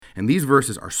And these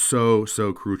verses are so,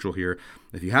 so crucial here.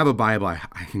 If you have a Bible, I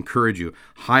encourage you,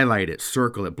 highlight it,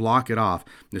 circle it, block it off,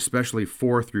 especially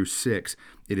 4 through 6.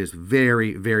 It is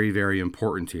very, very, very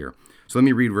important here. So let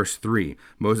me read verse 3.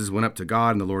 Moses went up to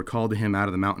God, and the Lord called to him out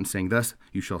of the mountain, saying, "Thus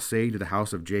you shall say to the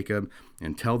house of Jacob,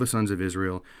 and tell the sons of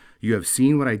Israel, you have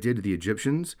seen what I did to the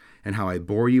Egyptians, and how I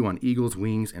bore you on eagle's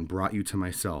wings and brought you to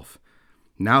myself.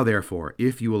 Now therefore,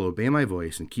 if you will obey my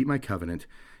voice and keep my covenant,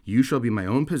 you shall be my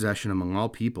own possession among all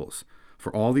peoples.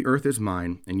 For all the earth is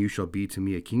mine, and you shall be to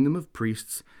me a kingdom of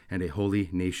priests and a holy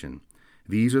nation.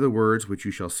 These are the words which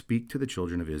you shall speak to the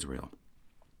children of Israel."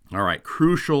 All right,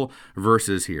 crucial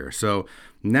verses here. So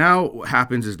now what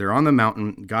happens is they're on the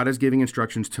mountain. God is giving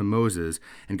instructions to Moses,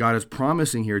 and God is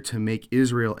promising here to make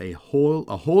Israel a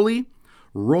holy,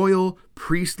 royal,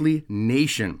 priestly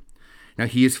nation. Now,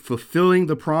 he is fulfilling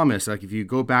the promise. Like if you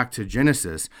go back to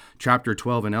Genesis chapter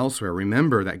 12 and elsewhere,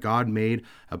 remember that God made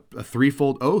a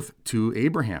threefold oath to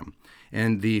Abraham.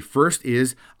 And the first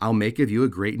is, I'll make of you a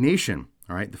great nation.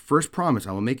 All right, the first promise,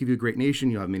 I will make of you a great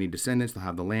nation. You'll have many descendants. They'll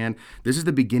have the land. This is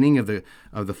the beginning of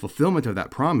the fulfillment of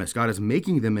that promise. God is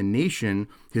making them a nation,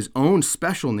 his own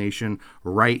special nation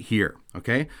right here.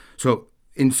 Okay, so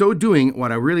in so doing,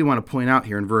 what I really want to point out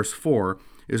here in verse 4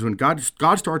 is when God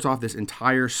starts off this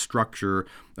entire structure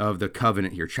of the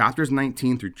covenant here, chapters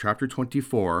 19 through chapter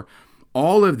 24.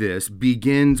 All of this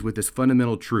begins with this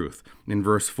fundamental truth in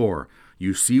verse 4.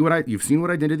 You've seen what I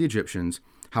did to the Egyptians,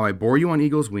 how I bore you on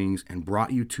eagle's wings and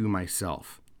brought you to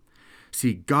myself.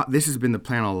 See, God, this has been the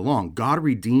plan all along. God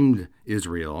redeemed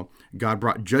Israel. God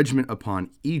brought judgment upon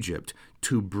Egypt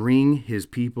to bring his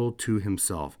people to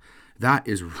himself. That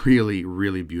is really,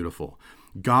 really beautiful.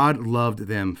 God loved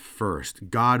them first.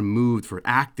 God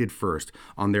acted first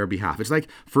on their behalf. It's like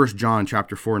 1 John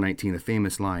chapter 4:19, the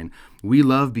famous line, "We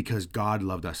love because God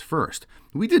loved us first."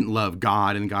 We didn't love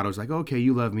God and God was like, "Okay,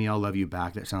 you love me, I'll love you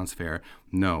back. That sounds fair."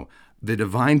 No. The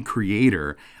divine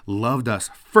creator loved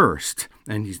us first,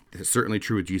 and it's certainly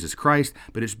true with Jesus Christ,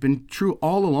 but it's been true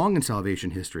all along in salvation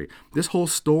history. This whole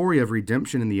story of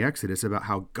redemption in the Exodus about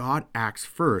how God acts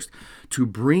first to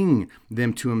bring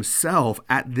them to himself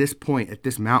at this point, at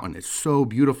this mountain. It's so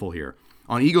beautiful here.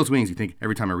 On eagle's wings, you think,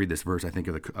 every time I read this verse, I think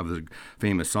of the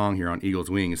famous song here, On Eagle's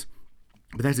Wings.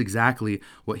 But that's exactly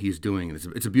what he's doing.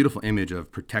 It's a beautiful image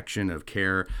of protection, of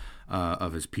care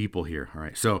of his people here. All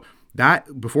right, so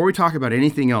that, before we talk about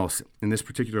anything else in this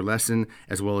particular lesson,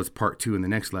 as well as part 2 in the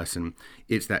next lesson,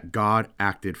 it's that God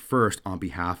acted first on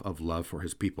behalf of love for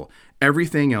his people.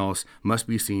 Everything else must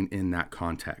be seen in that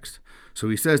context. So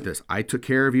he says this, I took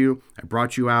care of you, I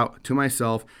brought you out to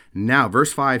myself. Now,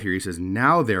 verse 5 here, he says,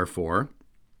 now therefore,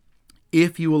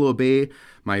 if you will obey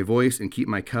my voice and keep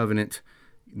my covenant,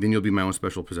 then you'll be my own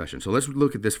special possession. So let's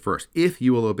look at this first. If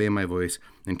you will obey my voice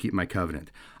and keep my covenant.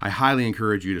 I highly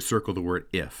encourage you to circle the word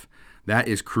if. That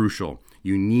is crucial.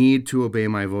 You need to obey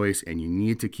my voice and you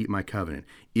need to keep my covenant.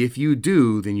 If you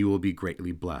do, then you will be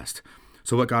greatly blessed.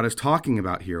 So what God is talking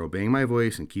about here, obeying my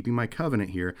voice and keeping my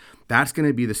covenant here, that's going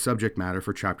to be the subject matter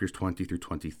for chapters 20 through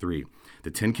 23.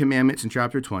 The 10 Commandments in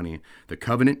chapter 20, the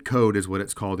covenant code is what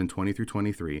it's called in 20 through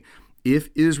 23. If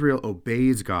Israel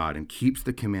obeys God and keeps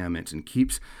the commandments and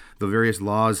keeps the various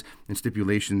laws and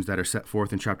stipulations that are set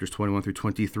forth in chapters 21 through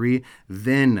 23,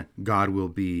 then God will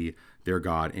be their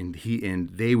God, and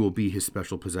they will be his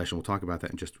special possession. We'll talk about that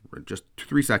in just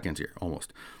 3 seconds here,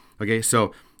 almost. Okay,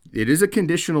 so it is a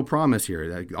conditional promise here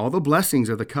that all the blessings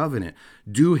of the covenant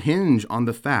do hinge on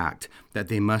the fact that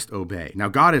they must obey. Now,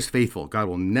 God is faithful. God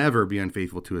will never be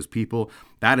unfaithful to his people.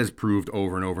 That is proved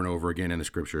over and over and over again in the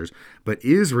scriptures. But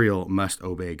Israel must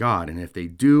obey God, and if they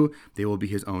do, they will be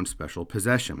his own special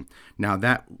possession. Now,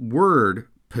 that word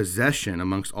possession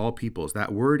amongst all peoples,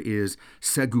 that word is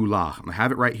segulah. I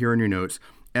have it right here in your notes,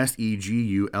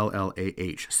 Segullah,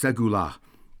 segulah.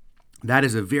 That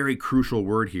is a very crucial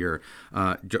word here,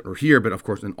 but of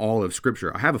course in all of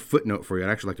Scripture. I have a footnote for you. I'd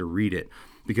actually like to read it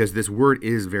because this word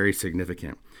is very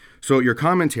significant. So your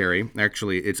commentary,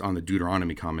 actually it's on the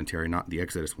Deuteronomy commentary, not the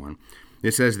Exodus one.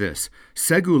 It says this,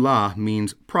 Segulah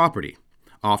means property,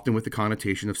 often with the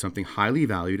connotation of something highly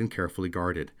valued and carefully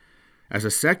guarded. As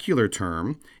a secular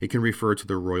term, it can refer to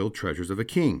the royal treasures of a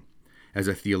king. As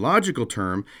a theological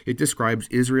term, it describes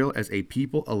Israel as a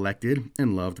people elected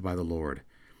and loved by the Lord.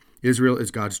 Israel is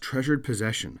God's treasured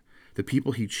possession, the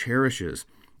people he cherishes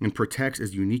and protects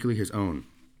as uniquely his own.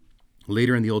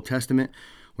 Later in the Old Testament,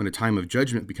 when a time of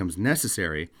judgment becomes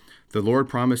necessary, the Lord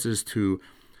promises to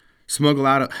smuggle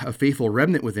out a faithful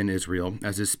remnant within Israel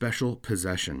as his special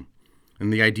possession.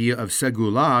 And the idea of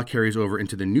Segulah carries over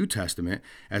into the New Testament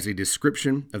as a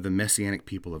description of the messianic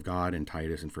people of God in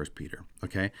Titus and 1 Peter.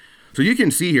 Okay? So you can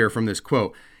see here from this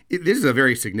quote, This is a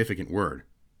very significant word.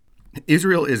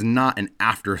 Israel is not an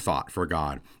afterthought for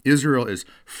God. Israel is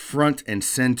front and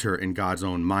center in God's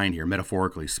own mind here,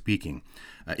 metaphorically speaking.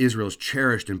 Israel is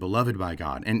cherished and beloved by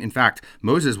God. And in fact,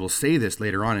 Moses will say this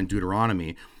later on in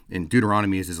Deuteronomy. And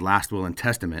Deuteronomy is his last will and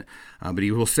testament. But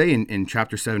he will say in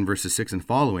chapter 7, verses 6 and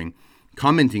following,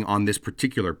 commenting on this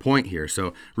particular point here.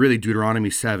 So really, Deuteronomy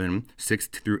 7, 6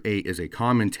 through 8 is a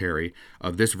commentary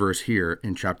of this verse here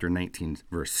in chapter 19,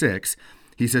 verse 6.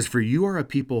 He says, "For you are a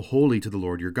people holy to the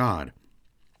Lord your God.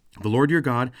 The Lord your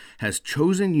God has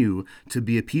chosen you to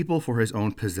be a people for his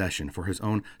own possession, for his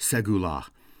own segulah,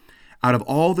 out of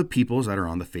all the peoples that are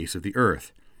on the face of the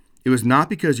earth. It was not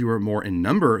because you were more in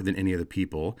number than any other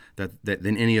people that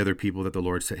the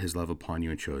Lord set his love upon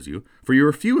you and chose you, for you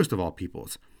are fewest of all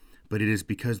peoples. But it is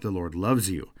because the Lord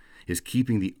loves you, is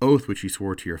keeping the oath which he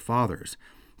swore to your fathers,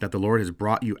 that the Lord has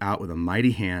brought you out with a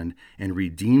mighty hand and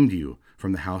redeemed you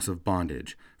from the house of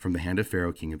bondage, from the hand of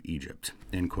Pharaoh, king of Egypt."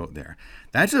 End quote there.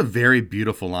 That's a very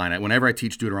beautiful line. Whenever I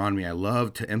teach Deuteronomy, I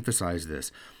love to emphasize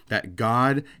this, that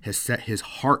God has set his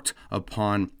heart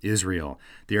upon Israel.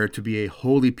 They are to be a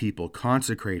holy people,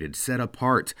 consecrated, set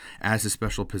apart as his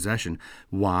special possession.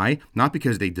 Why? Not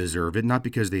because they deserve it, not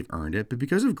because they've earned it, but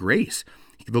because of grace.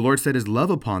 The Lord set his love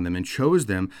upon them and chose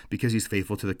them because he's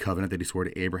faithful to the covenant that he swore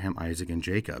to Abraham, Isaac, and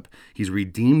Jacob. He's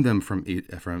redeemed them from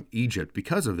Egypt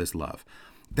because of this love.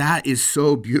 That is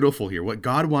so beautiful here. What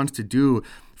God wants to do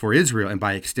for Israel, and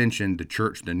by extension, the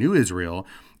church, the new Israel,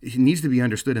 it needs to be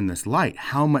understood in this light,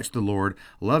 how much the Lord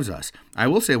loves us. I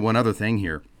will say one other thing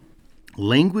here.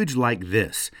 Language like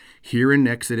this, here in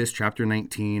Exodus chapter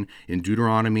 19, in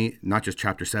Deuteronomy, not just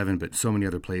chapter 7, but so many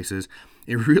other places,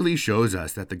 it really shows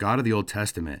us that the God of the Old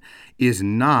Testament is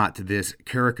not this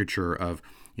caricature of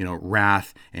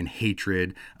wrath and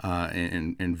hatred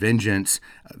and vengeance.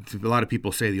 A lot of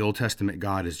people say the Old Testament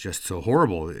God is just so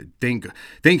horrible. Thank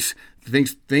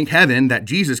heaven that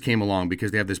Jesus came along,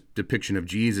 because they have this depiction of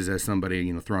Jesus as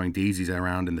somebody, throwing daisies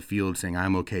around in the field saying,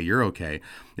 "I'm okay, you're okay."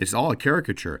 It's all a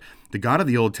caricature. The God of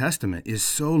the Old Testament is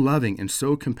so loving and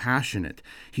so compassionate.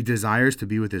 He desires to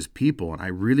be with his people. And I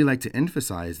really like to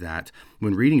emphasize that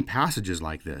when reading passages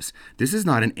like this. This is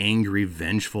not an angry,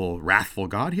 vengeful, wrathful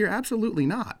God here. Absolutely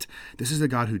not. This is a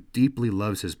God who deeply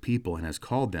loves his people and has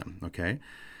called them. Okay?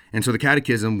 And so the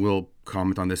Catechism will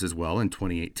comment on this as well in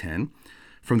 28:10.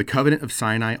 "From the covenant of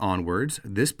Sinai onwards,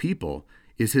 this people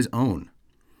is his own.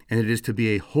 And it is to be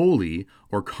a holy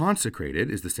or consecrated,"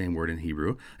 is the same word in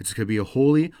Hebrew. It's to be a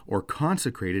holy or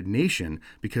consecrated nation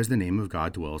because the name of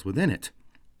God dwells within it.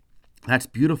 That's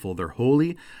beautiful. They're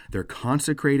holy, they're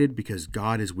consecrated because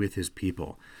God is with his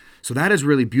people. So that is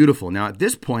really beautiful. Now, at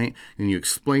this point, when you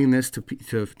explain this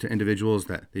to individuals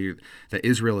that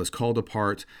Israel is called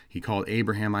apart, he called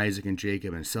Abraham, Isaac, and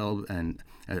Jacob and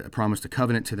promised a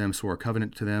covenant to them, swore a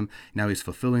covenant to them. Now he's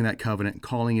fulfilling that covenant,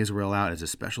 calling Israel out as a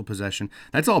special possession.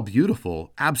 That's all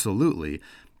beautiful, absolutely.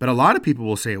 But a lot of people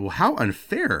will say, well, how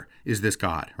unfair is this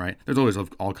God, right? There's always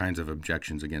all kinds of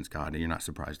objections against God, and you're not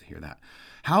surprised to hear that.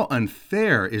 How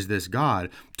unfair is this God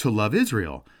to love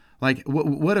Israel? Like,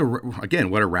 what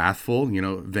a wrathful,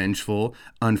 vengeful,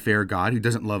 unfair God who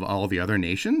doesn't love all the other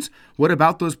nations. What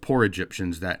about those poor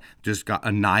Egyptians that just got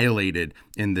annihilated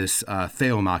in this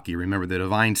Theomachy? Remember the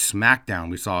divine smackdown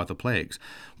we saw at the plagues.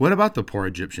 What about the poor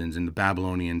Egyptians and the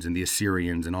Babylonians and the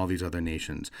Assyrians and all these other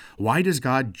nations? Why does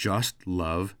God just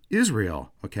love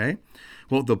Israel? Okay?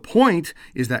 Well, the point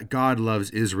is that God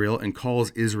loves Israel and calls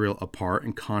Israel apart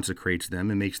and consecrates them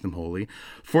and makes them holy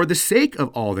for the sake of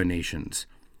all the nations.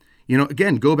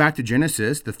 Again, go back to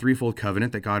Genesis, the threefold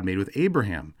covenant that God made with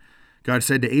Abraham. God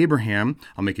said to Abraham,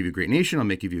 "I'll make you a great nation. I'll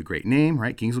make you a great name,"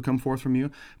 right? Kings will come forth from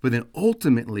you. But then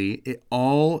ultimately, it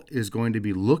all is going to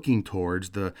be looking towards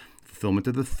the fulfillment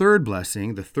of the third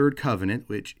blessing, the third covenant,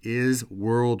 which is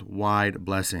worldwide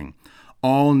blessing.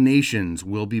 All nations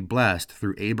will be blessed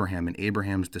through Abraham and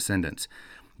Abraham's descendants.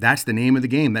 That's the name of the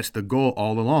game. That's the goal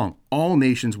all along. All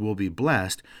nations will be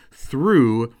blessed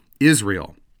through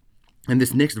Israel. And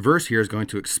this next verse here is going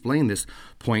to explain this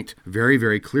point very,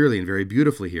 very clearly and very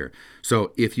beautifully here.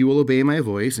 "So if you will obey my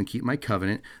voice and keep my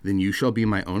covenant, then you shall be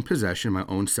my own possession, my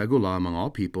own segulah among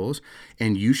all peoples,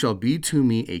 and you shall be to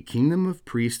me a kingdom of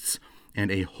priests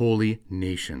and a holy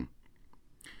nation."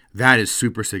 That is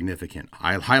super significant.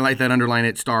 I'll highlight that, underline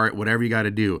it, star it, whatever you got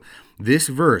to do. This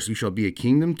verse, "you shall be a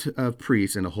kingdom of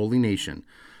priests and a holy nation,"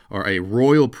 or a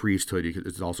royal priesthood,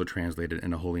 it's also translated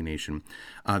in a holy nation.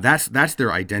 That's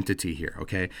their identity here,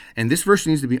 okay? And this verse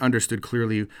needs to be understood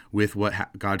clearly with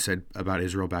what God said about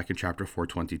Israel back in chapter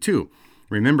 4:22.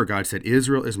 Remember, God said,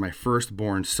 "Israel is my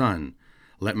firstborn son.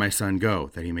 Let my son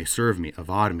go, that he may serve me,"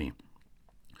 avad me.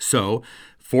 So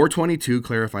 422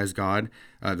 clarifies God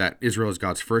that Israel is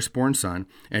God's firstborn son,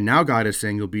 and now God is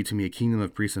saying, you'll be to me a kingdom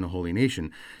of priests and a holy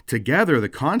nation. Together, the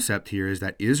concept here is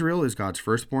that Israel is God's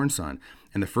firstborn son,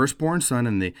 and the firstborn son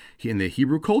in the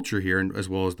Hebrew culture here, and as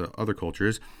well as the other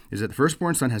cultures, is that the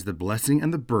firstborn son has the blessing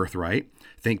and the birthright.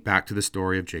 Think back to the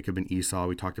story of Jacob and Esau.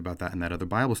 We talked about that in that other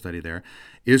Bible study there.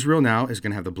 Israel now is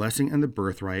going to have the blessing and the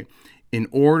birthright in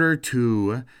order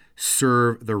to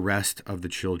serve the rest of the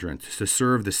children, to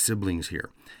serve the siblings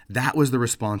here. That was the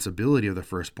responsibility of the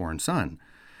firstborn son,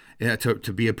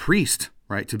 to be a priest,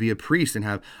 right? To be a priest and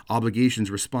have obligations,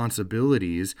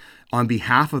 responsibilities on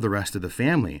behalf of the rest of the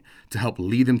family, to help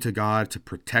lead them to God, to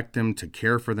protect them, to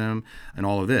care for them, and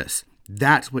all of this.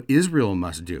 That's what Israel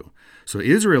must do. So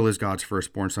Israel is God's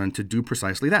firstborn son to do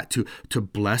precisely that, to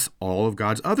bless all of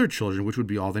God's other children, which would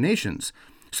be all the nations.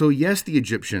 So yes, the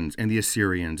Egyptians and the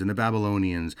Assyrians and the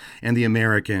Babylonians and the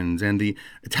Americans and the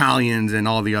Italians and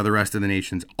all the other rest of the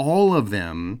nations, all of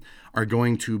them are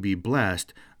going to be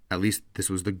blessed. At least this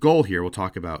was the goal here. We'll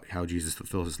talk about how Jesus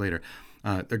fulfills this later.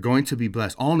 They're going to be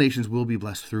blessed. All nations will be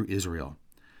blessed through Israel.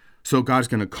 So God's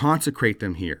going to consecrate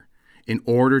them here in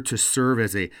order to serve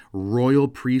as a royal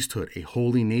priesthood, a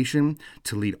holy nation,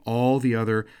 to lead all the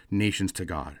other nations to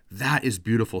God. That is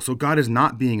beautiful. So God is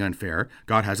not being unfair.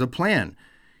 God has a plan.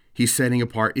 He's setting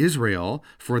apart Israel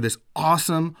for this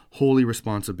awesome holy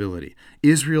responsibility.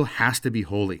 Israel has to be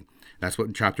holy. That's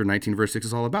what chapter 19, verse 6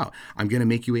 is all about. I'm going to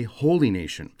make you a holy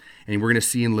nation. And we're going to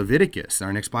see in Leviticus,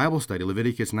 our next Bible study,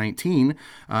 Leviticus 19,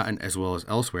 and as well as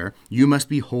elsewhere, you must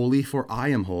be holy for I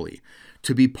am holy.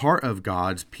 To be part of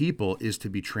God's people is to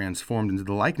be transformed into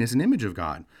the likeness and image of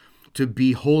God, to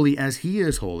be holy as he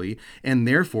is holy, and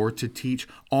therefore to teach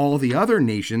all the other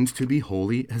nations to be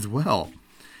holy as well.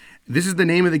 This is the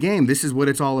name of the game. This is what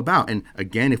it's all about. And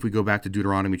again, if we go back to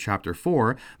Deuteronomy chapter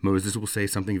 4, Moses will say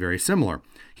something very similar.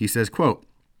 He says, quote,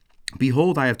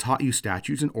 "Behold, I have taught you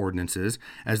statutes and ordinances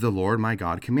as the Lord my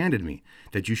God commanded me,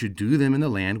 that you should do them in the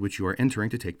land which you are entering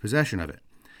to take possession of it.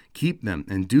 Keep them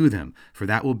and do them, for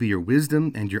that will be your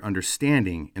wisdom and your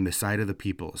understanding in the sight of the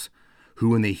peoples, who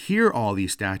when they hear all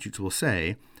these statutes will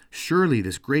say, surely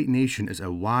this great nation is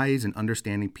a wise and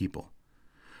understanding people.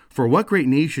 For what great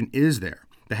nation is there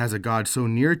that has a God so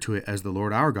near to it as the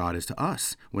Lord our God is to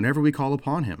us, whenever we call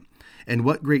upon him? And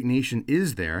what great nation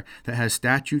is there that has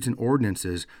statutes and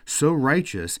ordinances so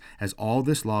righteous as all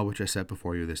this law which I set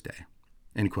before you this day?"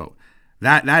 End quote.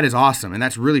 That is awesome. And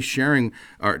that's really sharing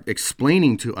or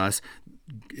explaining to us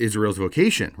Israel's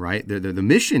vocation, right? The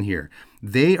mission here.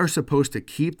 They are supposed to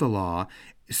keep the law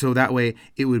so that way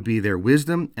it would be their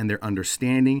wisdom and their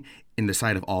understanding in the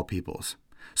sight of all peoples.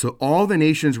 So all the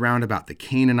nations round about, the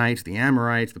Canaanites, the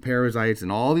Amorites, the Perizzites,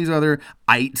 and all these other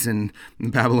ites and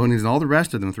Babylonians and all the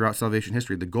rest of them throughout salvation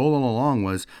history, the goal all along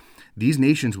was these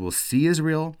nations will see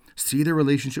Israel, see their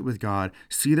relationship with God,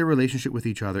 see their relationship with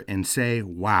each other, and say,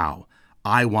 wow,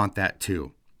 I want that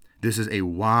too. This is a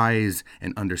wise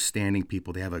and understanding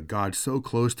people. They have a God so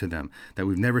close to them that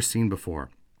we've never seen before.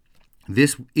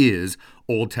 This is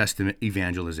Old Testament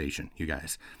evangelization, you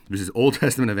guys. This is Old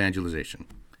Testament evangelization.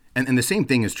 And the same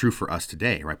thing is true for us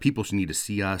today, right? People should need to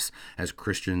see us as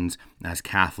Christians, as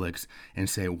Catholics, and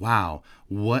say, wow,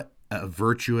 what a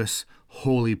virtuous,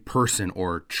 holy person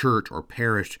or church or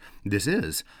parish this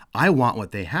is. I want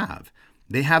what they have.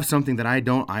 They have something that I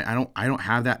don't. I don't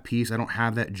have that peace. I don't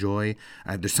have that joy.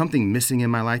 There's something missing in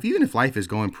my life. Even if life is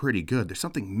going pretty good, there's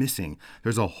something missing.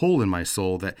 There's a hole in my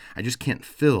soul that I just can't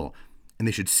fill. And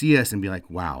they should see us and be like,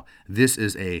 wow, this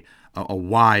is a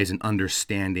wise and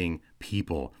understanding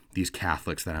people, these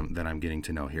Catholics that I'm getting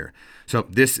to know here. So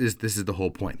this is the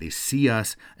whole point. They see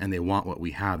us and they want what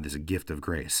we have. This is a gift of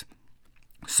grace.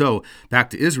 So back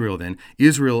to Israel then.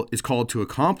 Israel is called to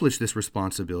accomplish this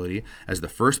responsibility as the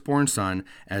firstborn son,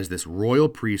 as this royal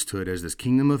priesthood, as this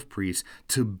kingdom of priests,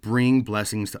 to bring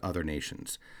blessings to other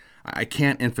nations. I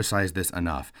can't emphasize this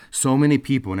enough. So many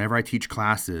people, whenever I teach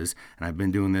classes, and I've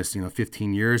been doing this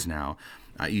 15 years now,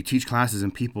 you teach classes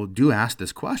and people do ask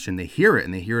this question. They hear it,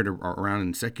 and they hear it around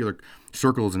in secular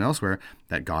circles and elsewhere,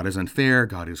 that God is unfair,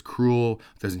 God is cruel,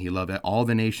 doesn't he love all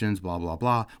the nations, blah, blah,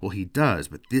 blah. Well, he does,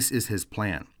 but this is his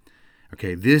plan.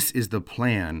 Okay, this is the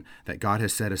plan that God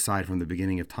has set aside from the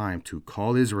beginning of time to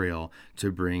call Israel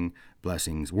to bring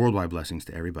blessings, worldwide blessings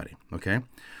to everybody. Okay,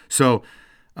 so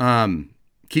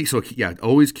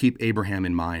always keep Abraham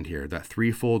in mind here, that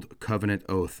threefold covenant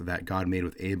oath that God made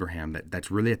with Abraham, that's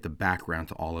really at the background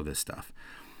to all of this stuff.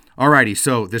 Alrighty,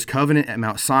 so this covenant at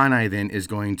Mount Sinai then is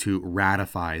going to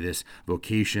ratify this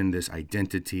vocation, this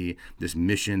identity, this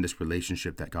mission, this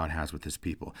relationship that God has with his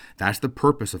people. That's the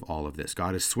purpose of all of this.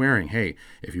 God is swearing, hey,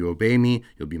 if you obey me,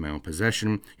 you'll be my own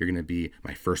possession. You're going to be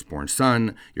my firstborn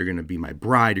son. You're going to be my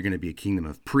bride. You're going to be a kingdom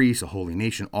of priests, a holy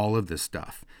nation, all of this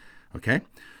stuff. Okay?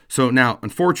 So now,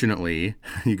 unfortunately,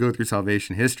 you go through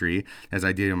salvation history, as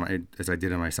I did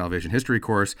in my salvation history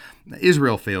course,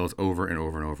 Israel fails over and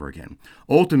over and over again.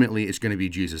 Ultimately, it's going to be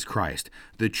Jesus Christ,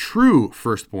 the true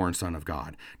firstborn son of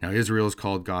God. Now, Israel is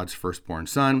called God's firstborn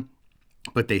son,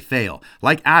 but they fail.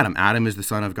 Like Adam. Adam is the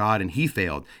son of God, and he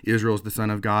failed. Israel is the son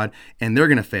of God, and they're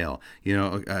going to fail.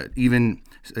 Even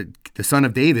the son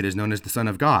of David is known as the son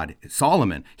of God.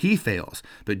 Solomon, he fails.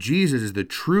 But Jesus is the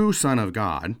true son of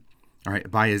God. All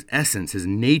right, by his essence, his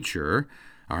nature,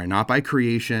 all right, not by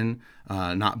creation,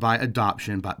 not by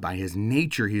adoption, but by his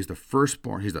nature, he's the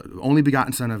firstborn, he's the only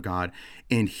begotten son of God,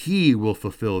 and he will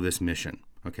fulfill this mission,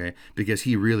 okay, because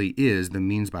he really is the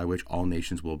means by which all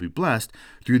nations will be blessed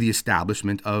through the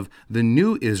establishment of the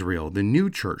new Israel, the new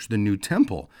church, the new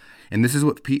temple. And this is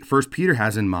what 1 Peter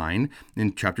has in mind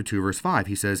in chapter 2, verse 5.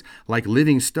 He says, like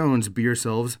living stones, be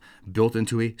yourselves built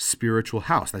into a spiritual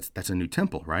house. That's a new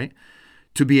temple, right?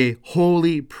 To be a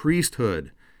holy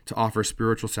priesthood, to offer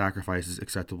spiritual sacrifices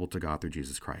acceptable to God through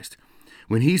Jesus Christ.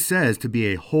 When he says to be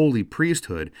a holy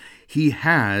priesthood, he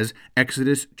has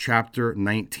Exodus chapter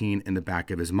 19 in the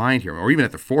back of his mind here, or even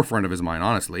at the forefront of his mind,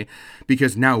 honestly,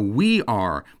 because now we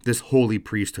are this holy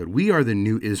priesthood. We are the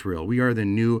new Israel. We are the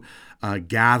new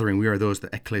gathering. We are those,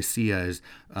 the ecclesia is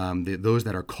those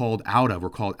that are called out of. We're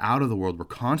called out of the world. We're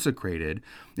consecrated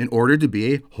in order to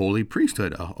be a holy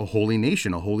priesthood, a holy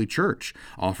nation, a holy church,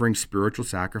 offering spiritual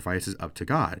sacrifices up to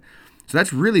God. So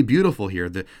that's really beautiful here.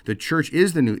 The church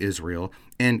is the new Israel,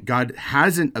 and God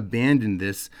hasn't abandoned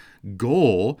this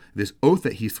goal, this oath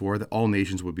that he swore that all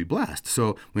nations would be blessed.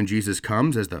 So when Jesus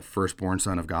comes as the firstborn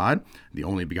son of God, the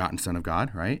only begotten son of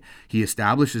God, right? He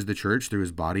establishes the church through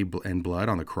his body and blood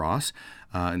on the cross.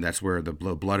 And that's where the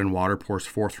blood and water pours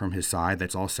forth from his side.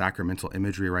 That's all sacramental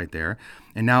imagery right there.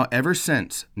 And now ever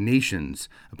since, nations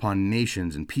upon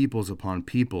nations and peoples upon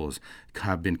peoples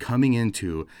have been coming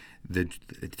into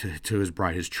to his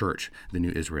bride, his church, the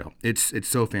new Israel. It's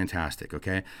so fantastic,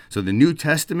 okay? So the New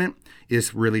Testament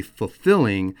is really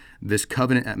fulfilling this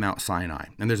covenant at Mount Sinai.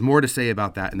 And there's more to say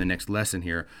about that in the next lesson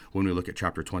here when we look at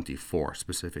chapter 24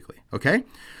 specifically, okay?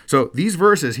 So these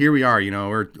verses, here we are,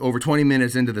 we're over 20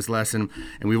 minutes into this lesson,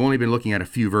 and we've only been looking at a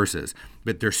few verses,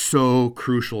 but they're so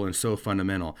crucial and so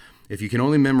fundamental. If you can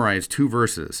only memorize 2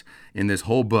 verses in this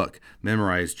whole book,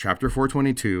 memorize chapter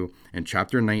 4:22 and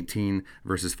chapter 19,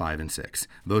 verses 5 and 6.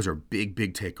 Those are big,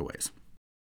 big takeaways.